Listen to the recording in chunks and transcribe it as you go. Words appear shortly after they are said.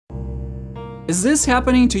Is this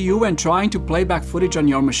happening to you when trying to play back footage on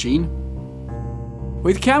your machine?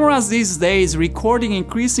 With cameras these days recording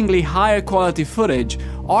increasingly higher quality footage,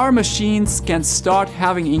 our machines can start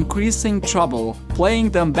having increasing trouble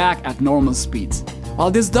playing them back at normal speeds. While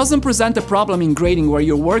this doesn't present a problem in grading where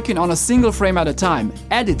you're working on a single frame at a time,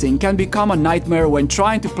 editing can become a nightmare when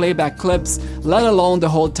trying to play back clips, let alone the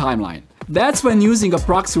whole timeline. That's when using a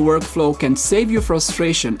proxy workflow can save you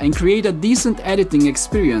frustration and create a decent editing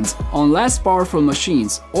experience on less powerful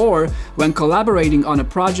machines, or when collaborating on a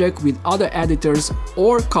project with other editors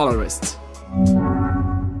or colorists.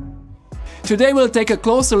 Today we'll take a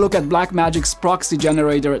closer look at Blackmagic's Proxy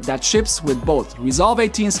Generator that ships with both Resolve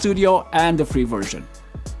 18 Studio and the free version.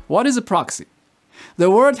 What is a proxy? The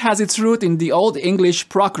word has its root in the Old English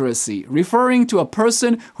procuracy, referring to a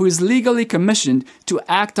person who is legally commissioned to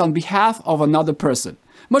act on behalf of another person,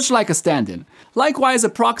 much like a stand-in. Likewise, a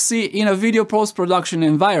proxy in a video post-production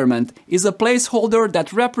environment is a placeholder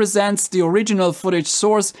that represents the original footage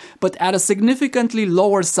source but at a significantly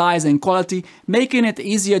lower size and quality, making it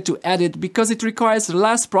easier to edit because it requires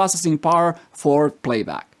less processing power for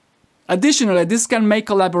playback. Additionally, this can make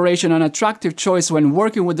collaboration an attractive choice when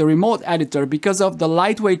working with a remote editor because of the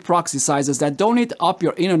lightweight proxy sizes that don't eat up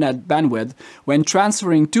your internet bandwidth when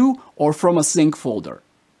transferring to or from a sync folder.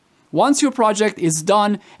 Once your project is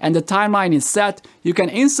done and the timeline is set, you can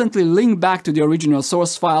instantly link back to the original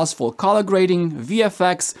source files for color grading,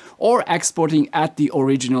 VFX, or exporting at the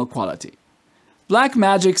original quality.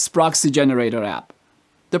 Blackmagic's Proxy Generator app.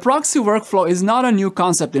 The proxy workflow is not a new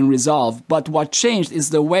concept in Resolve, but what changed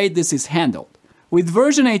is the way this is handled. With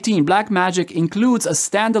version 18, Blackmagic includes a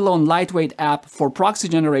standalone lightweight app for proxy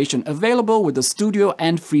generation available with the Studio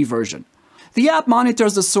and free version. The app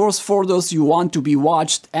monitors the source folders you want to be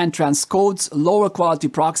watched and transcodes lower quality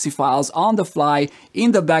proxy files on the fly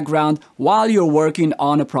in the background while you're working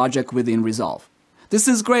on a project within Resolve. This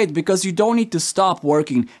is great because you don't need to stop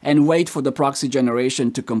working and wait for the proxy generation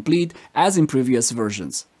to complete as in previous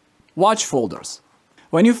versions. Watch folders.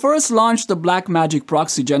 When you first launch the Blackmagic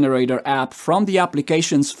Proxy Generator app from the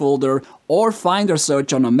Applications folder or Finder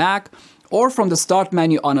search on a Mac, or from the Start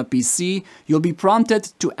menu on a PC, you'll be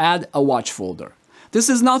prompted to add a watch folder. This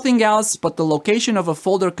is nothing else but the location of a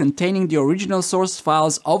folder containing the original source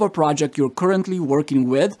files of a project you're currently working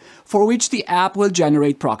with, for which the app will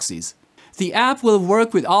generate proxies. The app will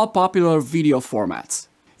work with all popular video formats.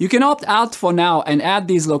 You can opt out for now and add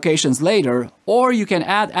these locations later, or you can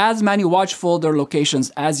add as many watch folder locations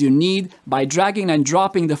as you need by dragging and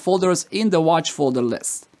dropping the folders in the watch folder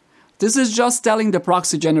list. This is just telling the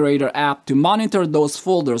Proxy Generator app to monitor those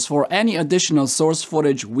folders for any additional source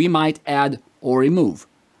footage we might add or remove.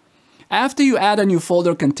 After you add a new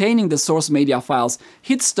folder containing the source media files,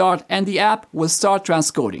 hit Start and the app will start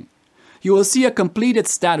transcoding. You will see a completed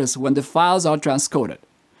status when the files are transcoded.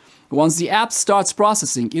 Once the app starts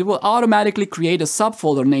processing, it will automatically create a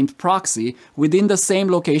subfolder named Proxy within the same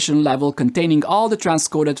location level containing all the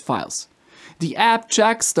transcoded files. The app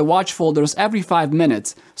checks the watch folders every 5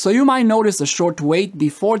 minutes, so you might notice a short wait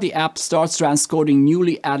before the app starts transcoding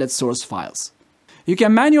newly added source files. You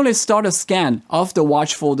can manually start a scan of the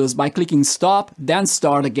watch folders by clicking Stop, then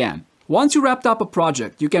Start again. Once you wrapped up a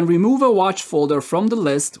project, you can remove a watch folder from the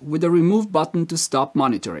list with the Remove button to stop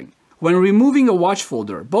monitoring. When removing a watch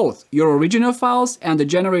folder, both your original files and the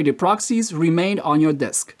generated proxies remain on your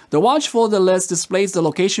disk. The watch folder list displays the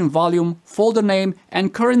location volume, folder name,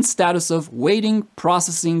 and current status of waiting,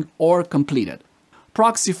 processing, or completed.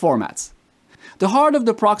 Proxy Formats. The heart of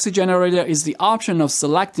the proxy generator is the option of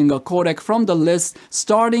selecting a codec from the list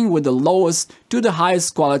starting with the lowest to the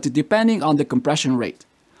highest quality depending on the compression rate.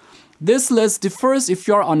 This list differs if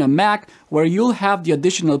you're on a Mac, where you'll have the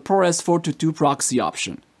additional ProRes 422 proxy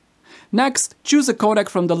option. Next, choose a codec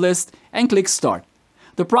from the list and click Start.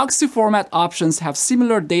 The proxy format options have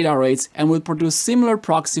similar data rates and will produce similar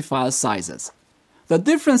proxy file sizes. The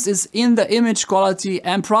difference is in the image quality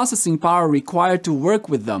and processing power required to work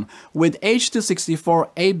with them, with H.264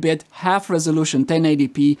 8-bit half-resolution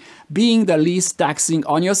 1080p being the least taxing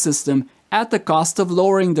on your system at the cost of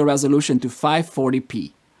lowering the resolution to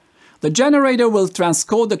 540p. The generator will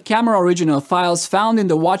transcode the camera original files found in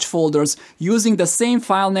the watch folders using the same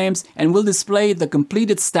file names and will display the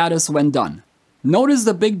completed status when done. Notice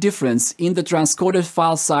the big difference in the transcoded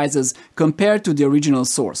file sizes compared to the original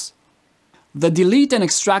source. The Delete and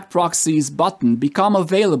Extract Proxies button become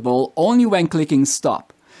available only when clicking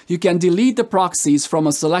Stop. You can delete the proxies from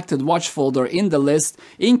a selected watch folder in the list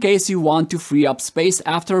in case you want to free up space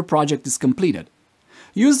after a project is completed.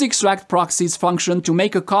 Use the extract proxies function to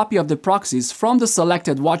make a copy of the proxies from the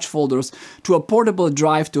selected watch folders to a portable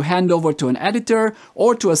drive to hand over to an editor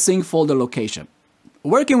or to a sync folder location.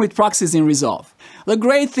 Working with proxies in Resolve. The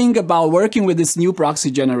great thing about working with this new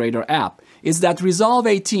Proxy Generator app is that Resolve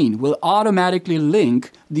 18 will automatically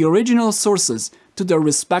link the original sources to their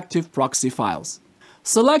respective proxy files.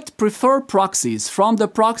 Select Prefer Proxies from the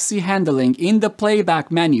proxy handling in the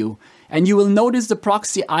playback menu, and you will notice the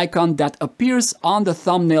proxy icon that appears on the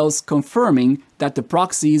thumbnails confirming that the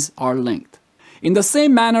proxies are linked. In the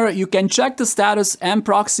same manner, you can check the status and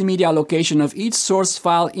proxy media location of each source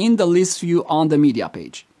file in the list view on the media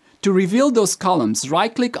page. To reveal those columns,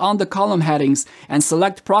 right-click on the column headings and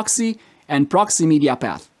select Proxy and Proxy Media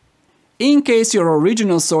Path. In case your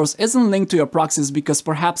original source isn't linked to your proxies because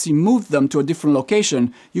perhaps you moved them to a different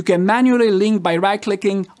location, you can manually link by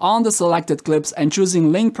right-clicking on the selected clips and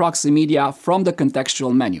choosing Link Proxy Media from the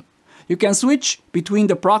contextual menu. You can switch between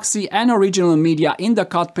the proxy and original media in the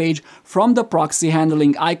cut page from the proxy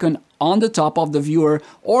handling icon on the top of the viewer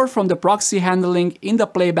or from the proxy handling in the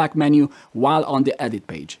playback menu while on the edit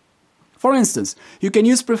page. For instance, you can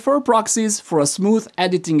use Prefer Proxies for a smooth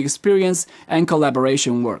editing experience and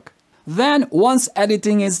collaboration work. Then, once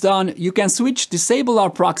editing is done, you can switch Disable Our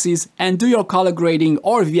Proxies and do your color grading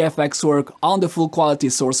or VFX work on the full quality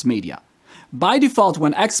source media. By default,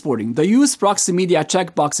 when exporting, the Use Proxy Media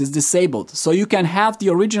checkbox is disabled, so you can have the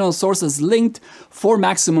original sources linked for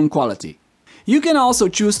maximum quality. You can also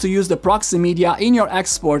choose to use the proxy media in your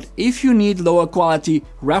export if you need lower quality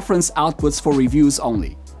reference outputs for reviews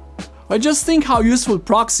only. But just think how useful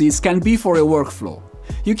proxies can be for your workflow.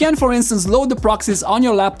 You can, for instance, load the proxies on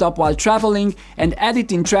your laptop while traveling and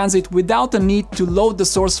edit in transit without the need to load the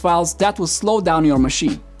source files that will slow down your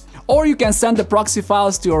machine. Or you can send the proxy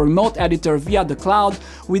files to your remote editor via the cloud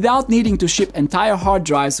without needing to ship entire hard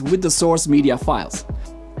drives with the source media files.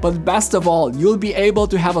 But best of all, you'll be able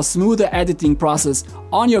to have a smoother editing process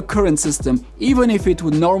on your current system, even if it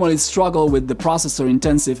would normally struggle with the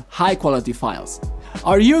processor-intensive, high-quality files.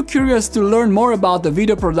 Are you curious to learn more about the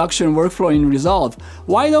video production workflow in Resolve?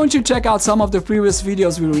 Why don't you check out some of the previous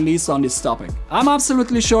videos we released on this topic? I'm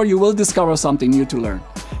absolutely sure you will discover something new to learn.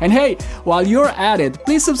 And hey, while you're at it,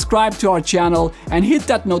 please subscribe to our channel and hit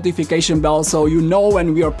that notification bell so you know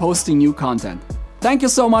when we are posting new content. Thank you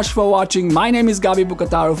so much for watching. My name is Gabi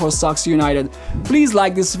Bucataru for Stocksy United. Please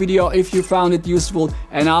like this video if you found it useful,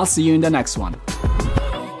 and I'll see you in the next one.